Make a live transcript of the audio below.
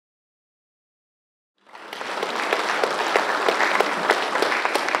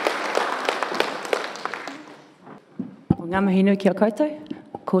Ngā mihi nui kia koutou.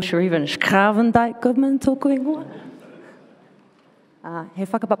 Ko Cheri Van Schravendijk Goodman tōku ingoa. He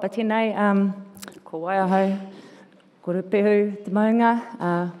whakapapa tēnei, ko Waiahau, ko Rupehu, Te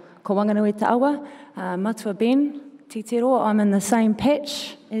Maunga, ko Wanganui Te Awa, Matua Ben, Te Repo. I'm in the same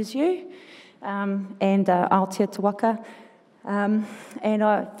patch as you, and Aotea Te Waka. And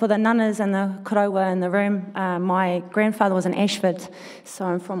for the nanas and the koroua in the room, my grandfather was in Ashford, so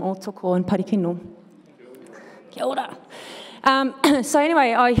I'm from Otoko and Parikino. Kia ora. So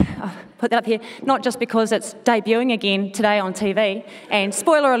anyway, I put that up here, not just because it's debuting again today on TV, and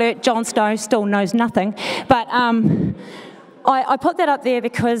spoiler alert, Jon Snow still knows nothing, but I put that up there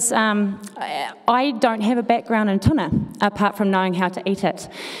because I don't have a background in tuna, apart from knowing how to eat it.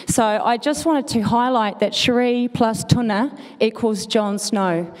 So I just wanted to highlight that Cheri plus tuna equals Jon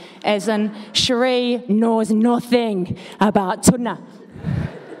Snow, as in Cheri knows nothing about tuna.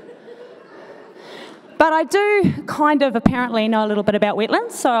 But I do kind of apparently know a little bit about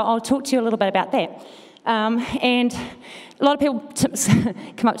wetlands, so I'll talk to you a little bit about that. And a lot of people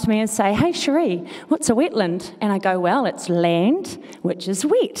come up to me and say, hey, Cheri, what's a wetland? And I go, well, it's land which is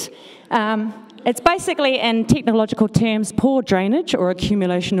wet. It's basically, in technological terms, poor drainage or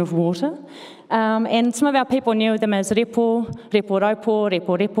accumulation of water. And some of our people knew them as repo, repo-raupo,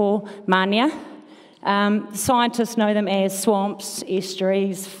 repo-repo, mānia. Scientists know them as swamps,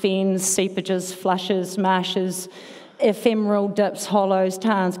 estuaries, fens, seepages, flushes, marshes, ephemeral dips, hollows,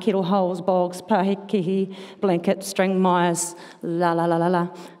 tarns, kettle holes, bogs, pahikihi, blankets, string mires, la la la la la.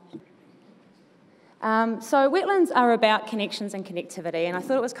 So wetlands are about connections and connectivity, and I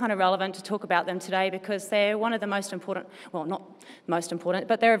thought it was kind of relevant to talk about them today because they're one of the most important, well, not most important,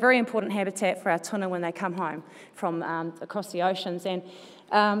 but they're a very important habitat for our tuna when they come home from across the oceans. And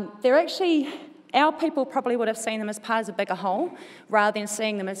they're actually, our people probably would have seen them as part of a bigger whole rather than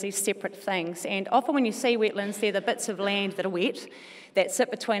seeing them as these separate things. And often when you see wetlands, they're the bits of land that are wet that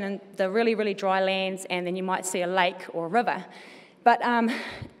sit between the really, really dry lands, and then you might see a lake or a river. But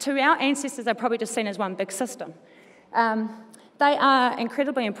to our ancestors, they're probably just seen as one big system. They are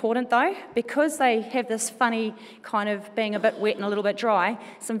incredibly important though, because they have this funny kind of being a bit wet and a little bit dry.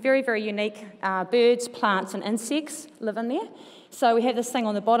 Some very, very unique birds, plants and insects live in there. So we have this thing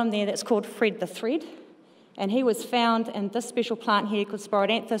on the bottom there that's called Fred the Thread, and he was found in this special plant here called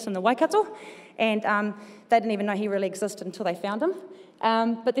Sporodanthus in the Waikato, and they didn't even know he really existed until they found him.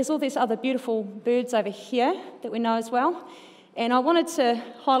 But there's all these other beautiful birds over here that we know as well, and I wanted to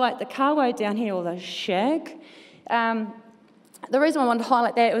highlight the kawo down here, or the shag. The reason I wanted to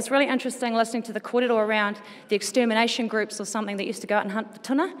highlight that, it was really interesting listening to the kōrero around the extermination groups or something that used to go out and hunt for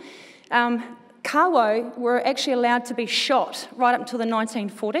tuna. Kawo were actually allowed to be shot right up until the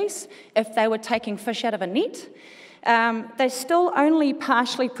 1940s if they were taking fish out of a net. They're still only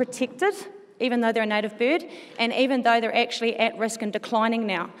partially protected, even though they're a native bird, and even though they're actually at risk and declining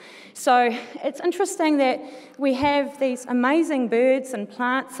now. So it's interesting that we have these amazing birds and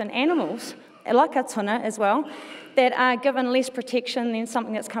plants and animals, like our tuna as well, that are given less protection than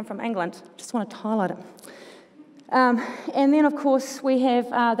something that's come from England. Just wanted to highlight it. And then, of course, we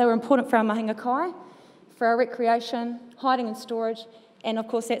have, they were important for our mahinga kai, for our recreation, hiding and storage, and of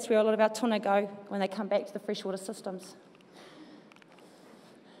course that's where a lot of our tuna go when they come back to the freshwater systems.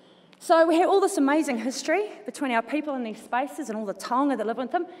 So we have all this amazing history between our people in these spaces and all the taonga that live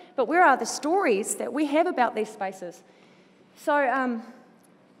with them, but where are the stories that we have about these spaces? So,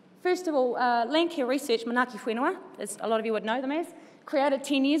 first of all, Landcare Research, Manaki Whenua, as a lot of you would know them as, created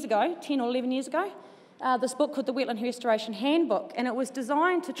 10 or 11 years ago, this book called the Wetland Restoration Handbook, and it was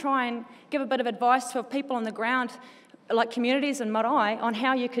designed to try and give a bit of advice for people on the ground, like communities and marae, on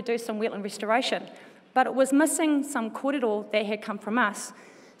how you could do some wetland restoration. But it was missing some kōrero that had come from us.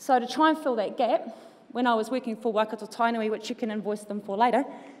 So to try and fill that gap, when I was working for Waikato-Tainui, which you can invoice them for later,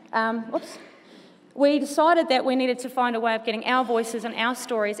 we decided that we needed to find a way of getting our voices and our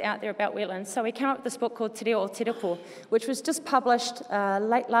stories out there about wetlands. So we came up with this book called Te Repo, which was just published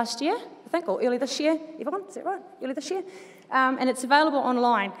late last year, I think, or early this year. Yvonne, is that right? Early this year? And it's available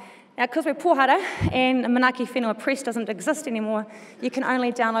online. Now, because we're pohara and Manaki Whenua Press doesn't exist anymore, you can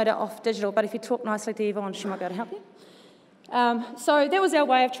only download it off digital, but if you talk nicely to Yvonne, she might be able to help you. So that was our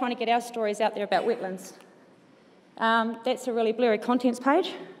way of trying to get our stories out there about wetlands. That's a really blurry contents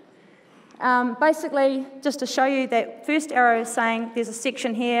page. Basically, just to show you that first arrow is saying there's a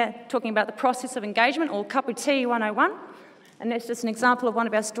section here talking about the process of engagement, or kaputi 101, and that's just an example of one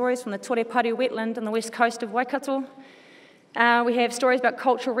of our stories from the Te Repo wetland on the west coast of Waikato. We have stories about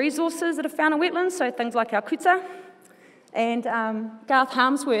cultural resources that are found in wetlands, so things like our kuta, and Garth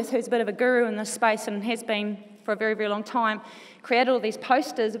Harmsworth, who's a bit of a guru in this space and has been for a very, very long time, created all these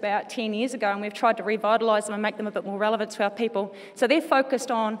posters about 10 years ago, and we've tried to revitalise them and make them a bit more relevant to our people. So they're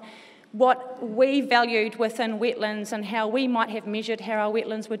focused on what we valued within wetlands and how we might have measured how our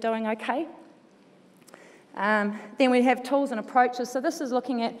wetlands were doing okay. Then we have tools and approaches. So this is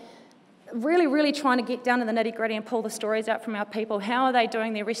looking at really trying to get down to the nitty-gritty and pull the stories out from our people. How are they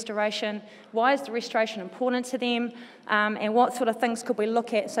doing their restoration? Why is the restoration important to them? And what sort of things could we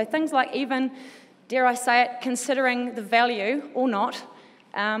look at? So things like even, dare I say it, considering the value or not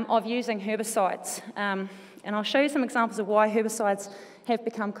of using herbicides. And I'll show you some examples of why herbicides have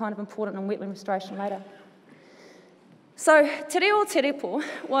become kind of important in wetland restoration later. So Te Repo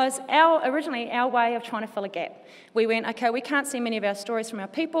was originally our way of trying to fill a gap. We went, okay, we can't see many of our stories from our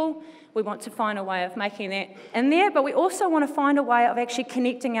people. We want to find a way of making that in there, but we also want to find a way of actually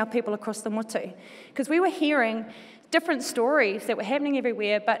connecting our people across the motu. Because we were hearing different stories that were happening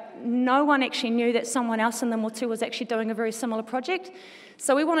everywhere, but no one actually knew that someone else in the motu was actually doing a very similar project.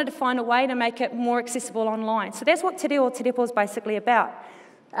 So we wanted to find a way to make it more accessible online. So that's what Te Repo is basically about.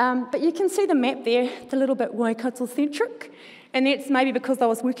 But you can see the map there, it's a little bit Waikato-centric, and that's maybe because I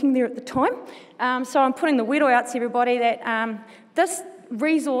was working there at the time. So I'm putting the wero out to everybody that this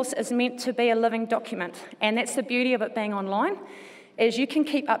resource is meant to be a living document, and that's the beauty of it being online, is you can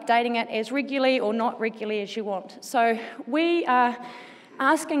keep updating it as regularly or not regularly as you want. So we are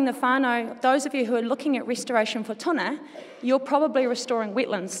asking the whānau, those of you who are looking at restoration for tuna, you're probably restoring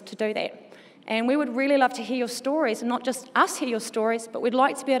wetlands to do that. And we would really love to hear your stories, and not just us hear your stories, but we'd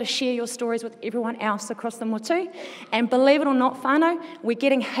like to be able to share your stories with everyone else across the motu. And believe it or not, whānau, we're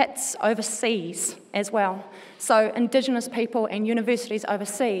getting hits overseas as well. So Indigenous people and universities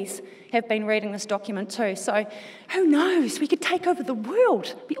overseas have been reading this document too. So who knows, we could take over the world.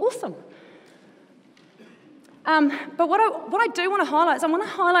 It'd be awesome. But what I do want to highlight is I want to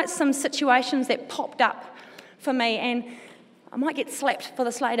highlight some situations that popped up for me, and I might get slapped for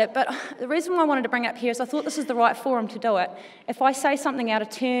this later, but the reason why I wanted to bring it up here is I thought this is the right forum to do it. If I say something out of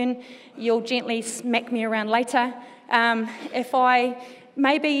turn, you'll gently smack me around later. If I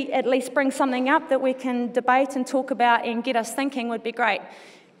maybe at least bring something up that we can debate and talk about and get us thinking would be great.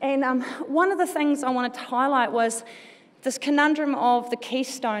 And one of the things I wanted to highlight was this conundrum of the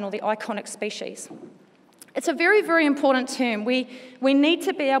keystone or the iconic species. It's a very, very important term. We need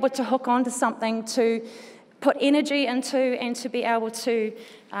to be able to hook onto something to put energy into and to be able to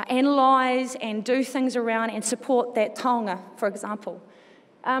analyse and do things around and support that taonga, for example.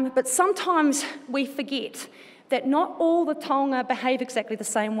 But sometimes we forget that not all the taonga behave exactly the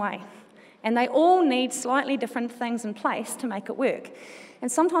same way, and they all need slightly different things in place to make it work.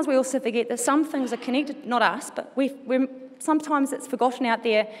 And sometimes we also forget that some things are connected, not us, but sometimes it's forgotten out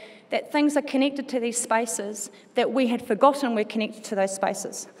there that things are connected to these spaces that we had forgotten were connected to those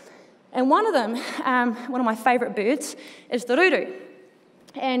spaces. And one of them, one of my favourite birds, is the ruru.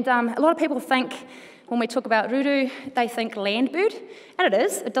 And a lot of people think, when we talk about ruru, they think land bird, and it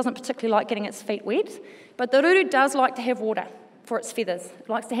is. It doesn't particularly like getting its feet wet, but the ruru does like to have water for its feathers. It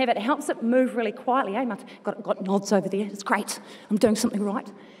likes to have it. It helps it move really quietly. Eh? Got nods over there. It's great. I'm doing something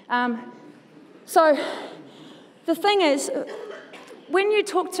right. So the thing is, when you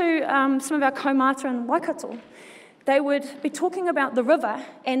talk to some of our kaumata in Waikato, they would be talking about the river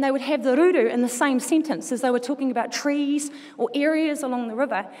and they would have the ruru in the same sentence as they were talking about trees or areas along the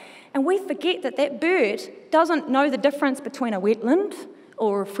river. And we forget that that bird doesn't know the difference between a wetland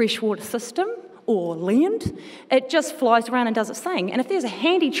or a freshwater system or land. It just flies around and does its thing. And if there's a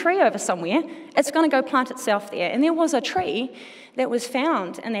handy tree over somewhere, it's going to go plant itself there. And there was a tree that was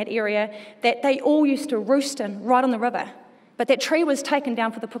found in that area that they all used to roost in right on the river. But that tree was taken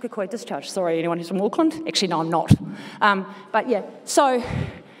down for the Pukekoi discharge. Sorry, anyone who's from Auckland? Actually, no, I'm not. But yeah, so,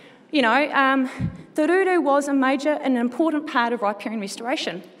 you know, the ruru was a major and important part of riparian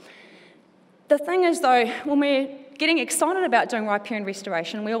restoration. The thing is, though, when we're getting excited about doing riparian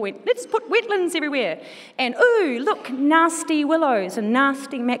restoration, we all went, let's put wetlands everywhere. And, ooh, look, nasty willows and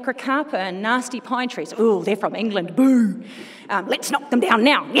nasty macrocarpa and nasty pine trees. Ooh, they're from England, boo. Let's knock them down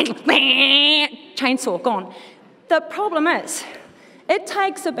now. Chainsaw, gone. The problem is, it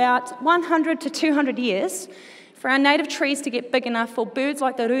takes about 100 to 200 years for our native trees to get big enough for birds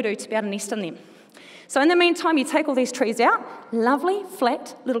like the ruru to be able to nest in them. So in the meantime, you take all these trees out, lovely,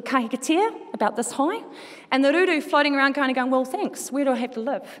 flat, little kahikatea, about this high, and the ruru floating around going, well, thanks, where do I have to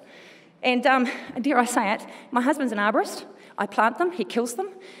live? And dare I say it, my husband's an arborist. I plant them, he kills them.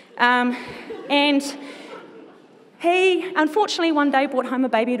 And he, unfortunately, one day brought home a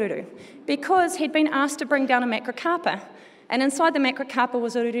baby ruru because he'd been asked to bring down a macrocarpa. And inside the macrocarpa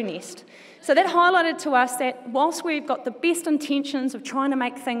was a ruru nest. So that highlighted to us that whilst we've got the best intentions of trying to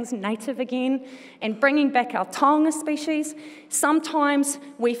make things native again and bringing back our taonga species, sometimes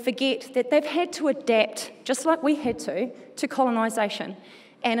we forget that they've had to adapt, just like we had to colonisation.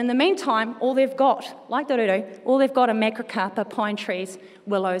 And in the meantime, all they've got, like the ruru, all they've got are macrocarpa, pine trees,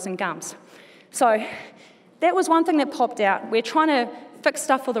 willows and gums. So that was one thing that popped out. We're trying to fix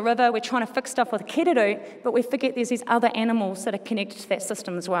stuff for the river, we're trying to fix stuff for the kereru, but we forget there's these other animals that are connected to that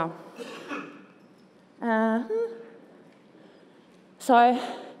system as well.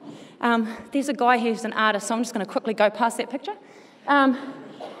 There's a guy who's an artist, so I'm just going to quickly go past that picture.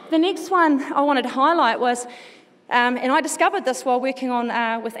 The next one I wanted to highlight was, and I discovered this while working on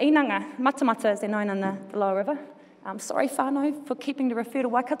with inanga, matamata as they're known in the lower river. Sorry whānau for keeping to refer to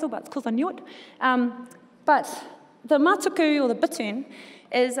Waikato, but it's because I knew it. But the matuku, or the bittern,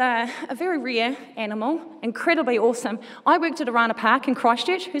 is a very rare animal, incredibly awesome. I worked at Arana Park in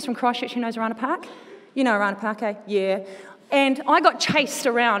Christchurch. Who's from Christchurch who knows Arana Park? You know Arana Park, eh? Yeah. And I got chased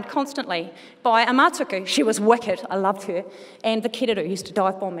around constantly by a matuku. She was wicked, I loved her. And the kereru used to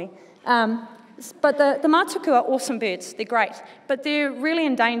dive bomb me. But the matuku are awesome birds, they're great. But they're really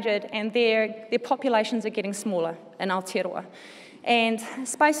endangered and their populations are getting smaller in Aotearoa. And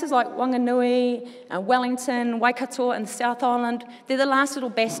spaces like Wanganui, Wellington, Waikato and the South Island, they're the last little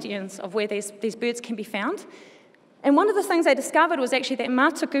bastions of where these birds can be found. And one of the things they discovered was actually that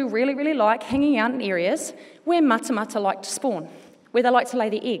matuku really, really like hanging out in areas where matamata like to spawn, where they like to lay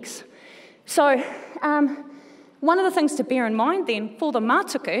their eggs. So one of the things to bear in mind then for the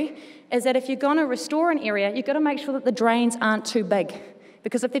matuku is that if you're going to restore an area, you've got to make sure that the drains aren't too big.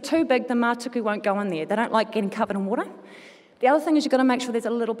 Because if they're too big, the matuku won't go in there. They don't like getting covered in water. The other thing is you've got to make sure there's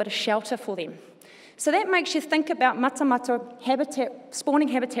a little bit of shelter for them. So that makes you think about matamata habitat, spawning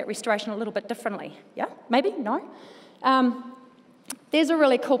habitat restoration a little bit differently. Yeah? Maybe? No? There's a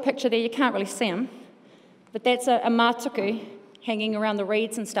really cool picture there. You can't really see them. But that's a matuku hanging around the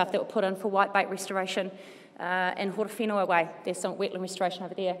reeds and stuff that were put in for whitebait restoration in Horowhenua Way. There's some wetland restoration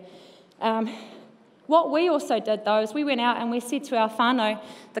over there. What we also did, though, is we went out and we said to our whānau,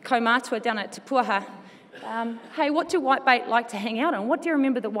 the kaumātua down at Te Puaha, hey, what do whitebait like to hang out in? What do you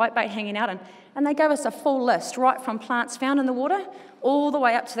remember the whitebait hanging out in? And they gave us a full list, right from plants found in the water all the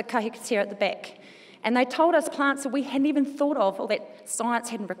way up to the kahikatea at the back. And they told us plants that we hadn't even thought of or that science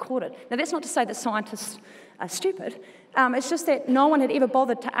hadn't recorded. Now, that's not to say that scientists are stupid. It's just that no one had ever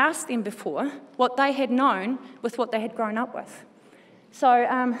bothered to ask them before what they had known with what they had grown up with. So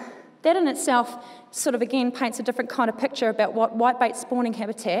that in itself sort of, again, paints a different kind of picture about what whitebait spawning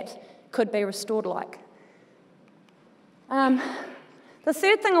habitat could be restored like. The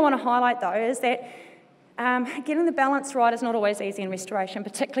third thing I want to highlight, though, is that getting the balance right is not always easy in restoration,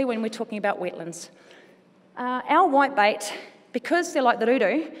 particularly when we're talking about wetlands. Our whitebait, because they're like the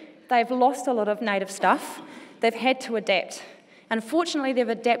ruru, they've lost a lot of native stuff. They've had to adapt. Unfortunately, they've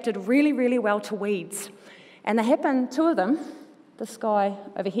adapted really, really well to weeds. And they happen, two of them, this guy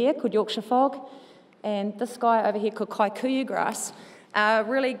over here called Yorkshire fog, and this guy over here called kaikuyu grass, are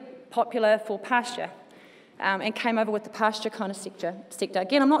really popular for pasture. And came over with the pasture kind of sector.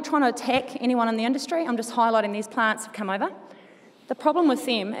 Again, I'm not trying to attack anyone in the industry, I'm just highlighting these plants have come over. The problem with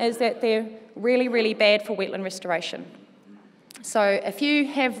them is that they're really, really bad for wetland restoration. So if you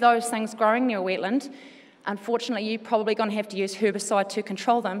have those things growing near a wetland, unfortunately you're probably going to have to use herbicide to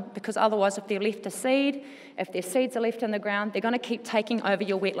control them, because otherwise if they're left to seed, if their seeds are left in the ground, they're going to keep taking over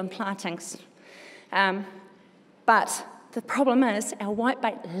your wetland plantings. But the problem is our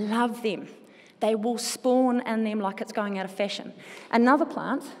whitebait love them. They will spawn in them like it's going out of fashion. Another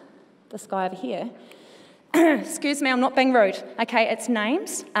plant, this guy over here, excuse me, I'm not being rude. Okay, its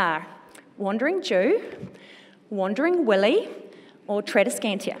names are Wandering Jew, Wandering Willie, or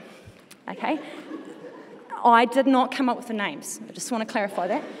Tradescantia. Okay? I did not come up with the names. I just want to clarify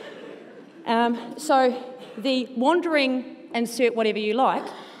that. So the wandering, insert whatever you like,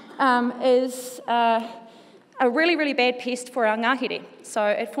 is a really, really bad pest for our ngahere. So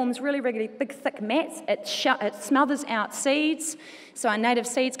it forms really, really big, thick mats. It smothers out seeds, so our native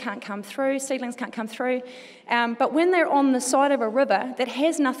seeds can't come through, seedlings can't come through. But when they're on the side of a river that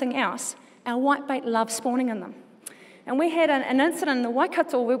has nothing else, our whitebait love spawning in them. And we had an incident in the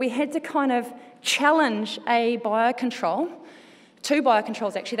Waikato where we had to kind of challenge a biocontrol, two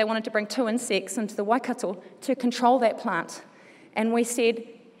biocontrols actually. They wanted to bring 2 insects into the Waikato to control that plant. And we said,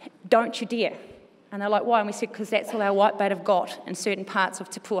 don't you dare. And they're like, why? And we said, because that's all our whitebait have got in certain parts of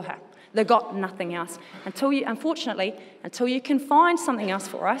Te Puaha. They've got nothing else. Unfortunately, until you can find something else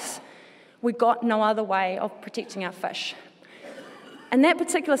for us, we've got no other way of protecting our fish. In that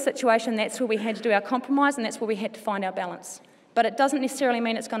particular situation, that's where we had to do our compromise, and that's where we had to find our balance. But it doesn't necessarily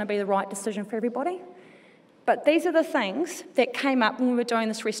mean it's going to be the right decision for everybody. But these are the things that came up when we were doing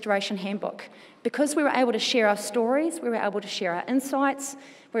this restoration handbook. Because we were able to share our stories, we were able to share our insights,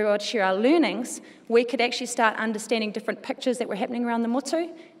 we were able to share our learnings, we could actually start understanding different pictures that were happening around the motu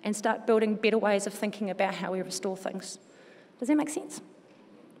and start building better ways of thinking about how we restore things. Does that make sense?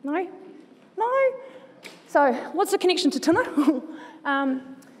 No? No? So, what's the connection to tuna?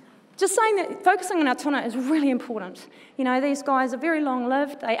 Just saying that focusing on our tuna is really important. You know, these guys are very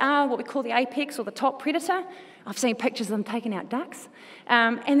long-lived. They are what we call the apex or the top predator. I've seen pictures of them taking out ducks.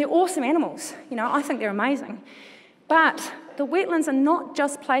 And they're awesome animals. You know, I think they're amazing. But the wetlands are not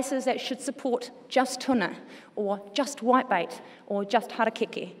just places that should support just tuna or just whitebait or just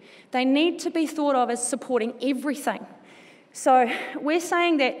harakeke. They need to be thought of as supporting everything. So we're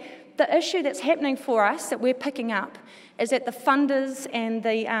saying that the issue that's happening for us that we're picking up is that the funders and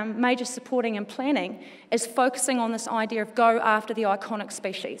the major supporting and planning is focusing on this idea of go after the iconic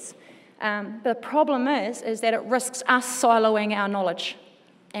species. The problem is that it risks us siloing our knowledge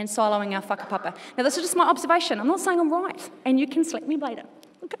and siloing our whakapapa. Now, this is just my observation. I'm not saying I'm right, and you can slap me later.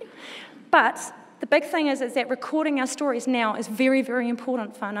 Okay? But the big thing is that recording our stories now is very, very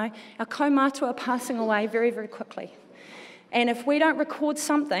important, whānau. Our kaumātua are passing away very, very quickly. And if we don't record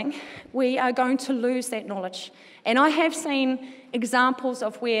something, we are going to lose that knowledge. And I have seen examples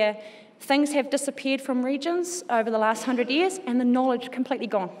of where things have disappeared from regions over the last 100 years and the knowledge completely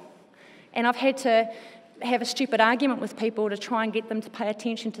gone. And I've had to have a stupid argument with people to try and get them to pay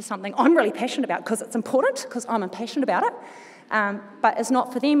attention to something I'm really passionate about because it's important, because I'm passionate about it, but it's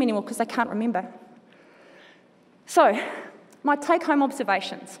not for them anymore because they can't remember. So, my take-home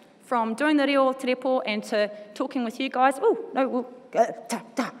observations from doing the reo Te Repo and to talking with you guys,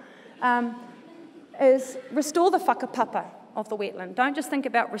 is restore the whakapapa of the wetland. Don't just think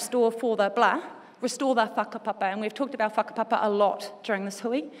about restore for the blah, restore the whakapapa, and we've talked about whakapapa a lot during this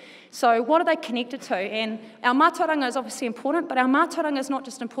hui. So what are they connected to? And our mātauranga is obviously important, but our mātauranga is not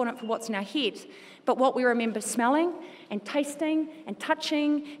just important for what's in our head, but what we remember smelling and tasting and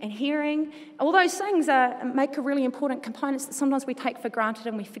touching and hearing. All those things make a really important components that sometimes we take for granted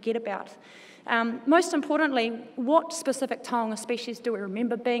and we forget about. Most importantly, what specific taonga species do we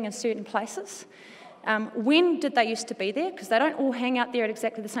remember being in certain places? When did they used to be there? Because they don't all hang out there at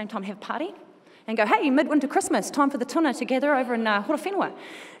exactly the same time, have a party, and go, hey, midwinter Christmas, time for the tuna to gather over in whenua.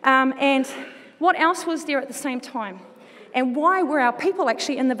 And what else was there at the same time? And why were our people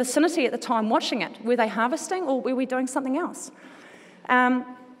actually in the vicinity at the time watching it? Were they harvesting or were we doing something else? I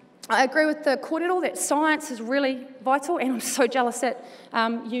agree with the kōrero that science is really vital, and I'm so jealous that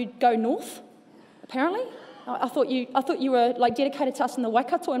you go north, apparently. I thought you were like dedicated to us in the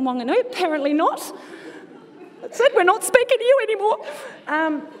Waikato and Whanganui. Apparently not. That's it, we're not speaking to you anymore.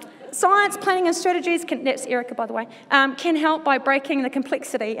 Science, planning and strategies, that's Erica by the way, can help by breaking the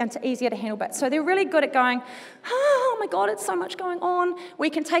complexity into easier to handle bits. So they're really good at going, oh my God, it's so much going on. We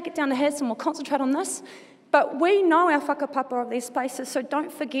can take it down to heads and we'll concentrate on this. But we know our whakapapa of these places, so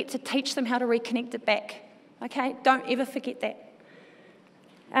don't forget to teach them how to reconnect it back. Okay, don't ever forget that.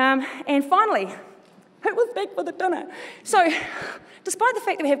 And finally, who was back for the dinner? So, despite the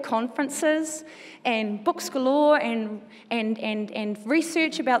fact that we have conferences and books galore and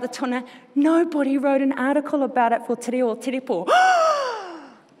research about the tuna, nobody wrote an article about it for Te Reo Te Repo.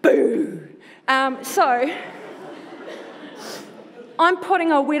 Boo! So, I'm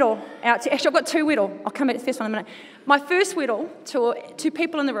putting a whittle out to, actually I've got two whittle, I'll come back to the first one in a minute. My first whittle to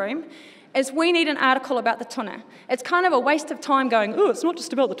people in the room is we need an article about the tuna. It's kind of a waste of time going, oh, it's not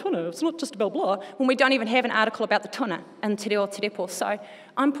just about the tuna, it's not just about blah, when we don't even have an article about the tuna in Te Reo Te Repo. So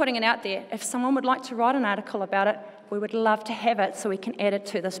I'm putting it out there. If someone would like to write an article about it, we would love to have it so we can add it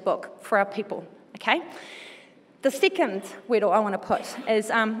to this book for our people, okay? The second whittle I want to put is,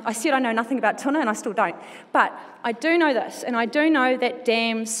 I said I know nothing about tuna and I still don't, but I do know this, and I do know that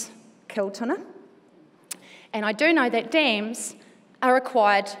dams kill tuna, and I do know that dams are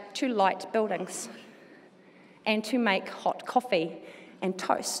required to light buildings and to make hot coffee and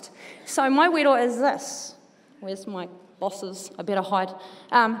toast. So my whittle is this. Where's my bosses? I better hide.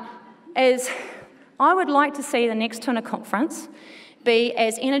 Is I would like to see the next tuna conference be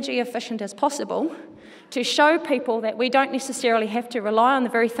as energy efficient as possible to show people that we don't necessarily have to rely on the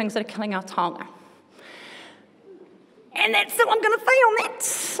very things that are killing our taonga. And that's all I'm going to say on that.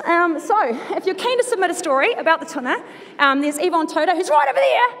 So, if you're keen to submit a story about the tuna, there's Yvonne who's right over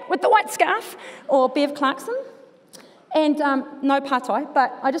there with the white scarf, or Bev Clarkson. And no pātai,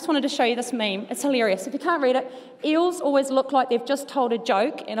 but I just wanted to show you this meme. It's hilarious. If you can't read it, eels always look like they've just told a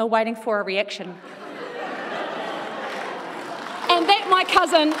joke and are waiting for a reaction. And that, my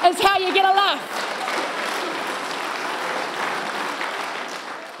cousin, is how you get a laugh.